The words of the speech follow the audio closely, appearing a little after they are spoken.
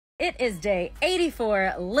It is day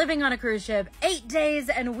 84, living on a cruise ship, 8 days,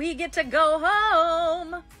 and we get to go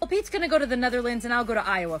home. Well, Pete's gonna go to the Netherlands and I'll go to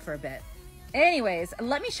Iowa for a bit. Anyways,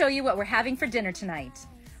 let me show you what we're having for dinner tonight.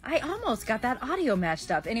 I almost got that audio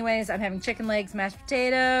matched up. Anyways, I'm having chicken legs, mashed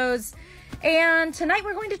potatoes, and tonight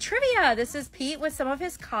we're going to trivia. This is Pete with some of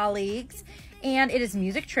his colleagues, and it is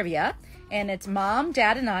music trivia, and it's Mom,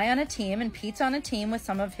 Dad, and I on a team, and Pete's on a team with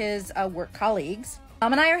some of his work colleagues.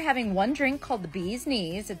 Mom and I are having one drink called the Bee's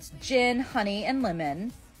Knees. It's gin, honey, and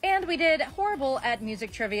lemon. And we did horrible at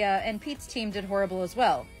music trivia, and Pete's team did horrible as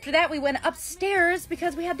well. After that, we went upstairs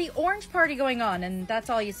because we had the orange party going on, and that's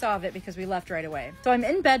all you saw of it because we left right away. So I'm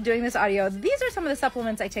in bed doing this audio. These are some of the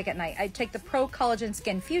supplements I take at night. I take the Pro Collagen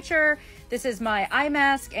Skin Future. This is my eye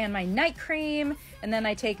mask and my night cream. And then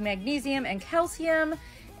I take magnesium and calcium.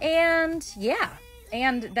 And yeah.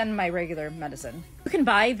 And then my regular medicine. You can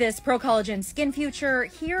buy this Pro Collagen Skin Future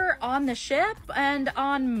here on the ship and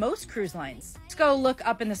on most cruise lines. Let's go look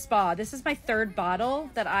up in the spa. This is my third bottle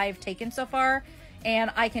that I've taken so far, and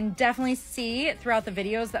I can definitely see throughout the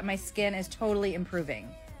videos that my skin is totally improving.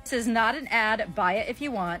 This is not an ad. Buy it if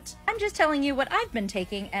you want. I'm just telling you what I've been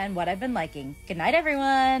taking and what I've been liking. Good night,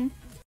 everyone.